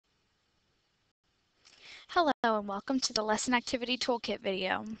Hello and welcome to the Lesson Activity Toolkit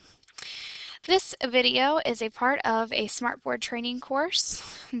video. This video is a part of a SMARTboard training course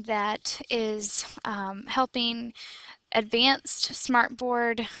that is helping advanced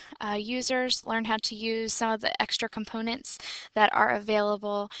SMARTboard users learn how to use some of the extra components that are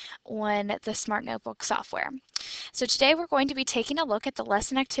available on the Smart Notebook software. So today we're going to be taking a look at the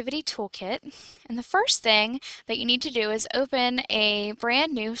Lesson Activity Toolkit, and the first thing that you need to do is open a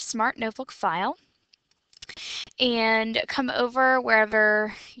brand new Smart Notebook file and come over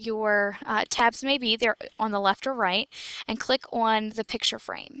wherever your tabs may be, there on the left or right, and click on the picture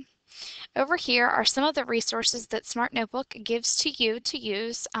frame. Over here are some of the resources that Smart Notebook gives to you to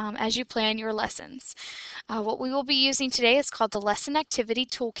use as you plan your lessons. What we will be using today is called the Lesson Activity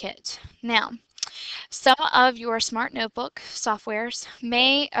Toolkit. Now, some of your Smart Notebook software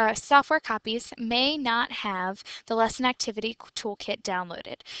copies may not have the Lesson Activity Toolkit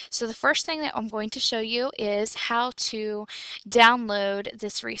downloaded. So the first thing that I'm going to show you is how to download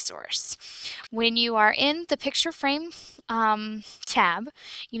this resource. When you are in the picture frame tab,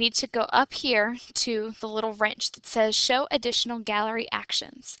 you need to go up here to the little wrench that says Show Additional Gallery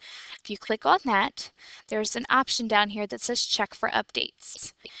Actions. If you click on that, there's an option down here that says Check for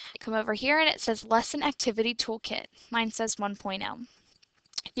Updates. Come over here and it says Lesson Activity Toolkit. Mine says 1.0.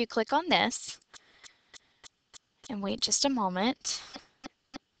 If you click on this and wait just a moment,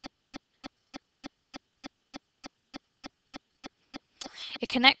 it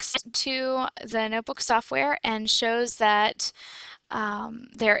connects to the notebook software and shows that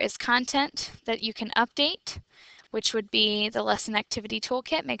there is content that you can update, which would be the Lesson Activity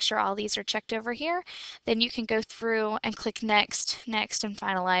Toolkit. Make sure all these are checked over here. Then you can go through and click Next, Next, and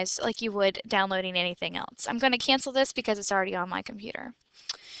Finalize like you would downloading anything else. I'm going to cancel this because it's already on my computer.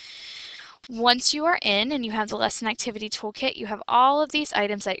 Once you are in and you have the Lesson Activity Toolkit, you have all of these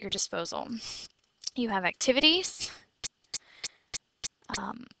items at your disposal. You have activities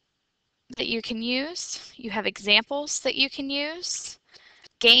that you can use. You have examples that you can use.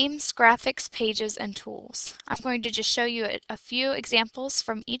 Games, graphics, pages, and tools. I'm going to just show you a few examples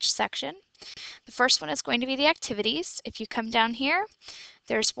from each section. The first one is going to be the activities. If you come down here,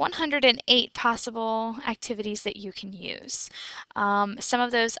 there's 108 possible activities that you can use. Some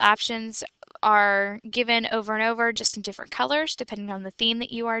of those options are given over and over just in different colors depending on the theme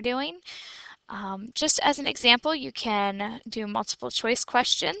that you are doing. Just as an example, you can do multiple choice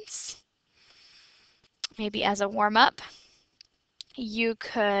questions, maybe as a warm-up. You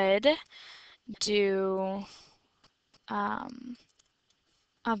could do a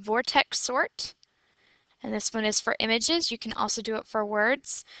vortex sort, and this one is for images. You can also do it for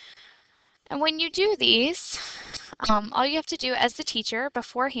words. And when you do these, all you have to do as the teacher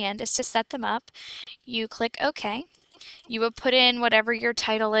beforehand is to set them up. You click OK. You would put in whatever your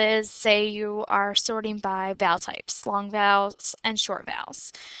title is. Say you are sorting by vowel types, long vowels and short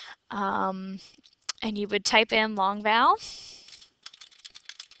vowels. And you would type in long vowel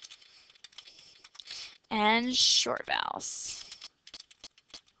and short vowels.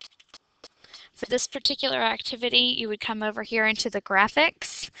 For this particular activity, you would come over here into the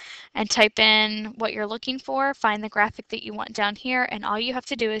graphics and type in what you're looking for, find the graphic that you want down here, and all you have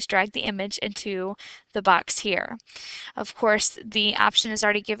to do is drag the image into the box here. Of course, the option is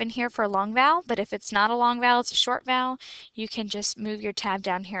already given here for a long vowel, but if it's not a long vowel, it's a short vowel, you can just move your tab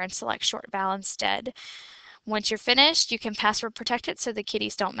down here and select short vowel instead. Once you're finished, you can password protect it so the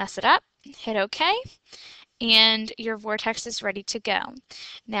kiddies don't mess it up. Hit OK. And your vortex is ready to go.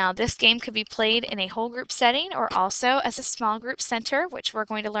 Now, this game could be played in a whole group setting or also as a small group center, which we're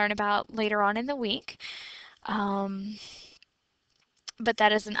going to learn about later on in the week. But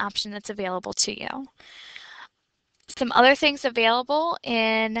that is an option that's available to you. Some other things available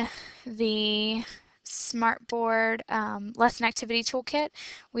in the SMARTboard Lesson Activity Toolkit.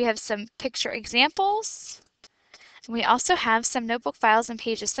 We have some picture examples. We also have some notebook files and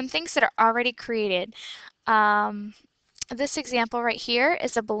pages, some things that are already created. This example right here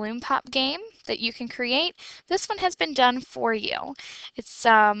is a balloon pop game that you can create. This one has been done for you. It's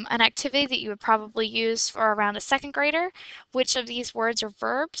an activity that you would probably use for around a second grader. Which of these words are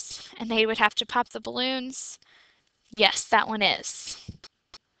verbs? And they would have to pop the balloons. Yes, that one is.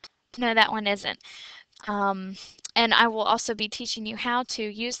 No, that one isn't. And I will also be teaching you how to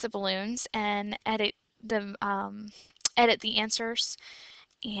use the balloons and edit the answers,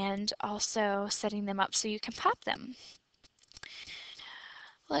 and also setting them up so you can pop them.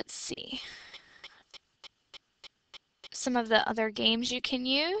 Let's see. Some of the other games you can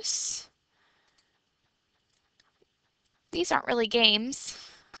use. These aren't really games,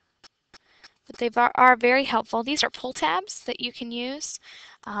 but Are very helpful. These are pull tabs that you can use.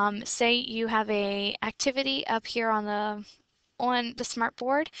 Say you have a activity up here on the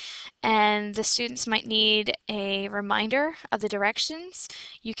Smartboard, and the students might need a reminder of the directions.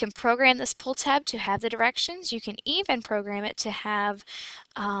 You can program this pull tab to have the directions. You can even program it to have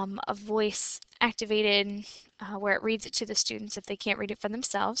a voice activated where it reads it to the students if they can't read it for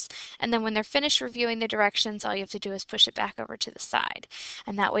themselves. And then when they're finished reviewing the directions, all you have to do is push it back over to the side.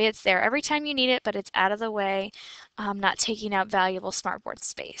 And that way it's there every time you need it, but it's out of the way, not taking up valuable Smartboard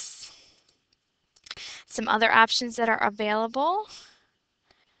space. Some other options that are available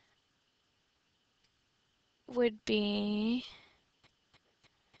would be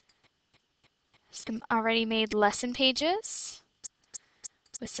some already made lesson pages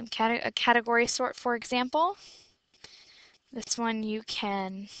with some a category sort, for example. This one you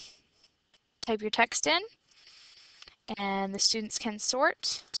can type your text in and the students can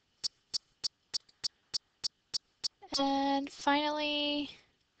sort. And finally,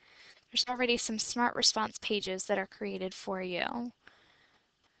 there's already some smart response pages that are created for you.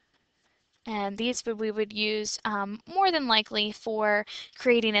 And these we would use more than likely for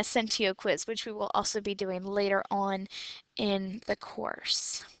creating a Sentio quiz, which we will also be doing later on in the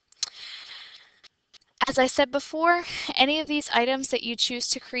course. As I said before, any of these items that you choose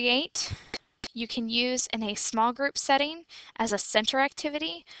to create, you can use in a small group setting as a center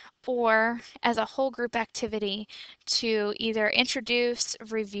activity or as a whole group activity to either introduce,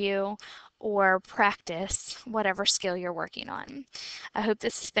 review, or practice whatever skill you're working on. I hope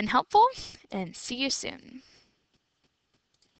this has been helpful and see you soon.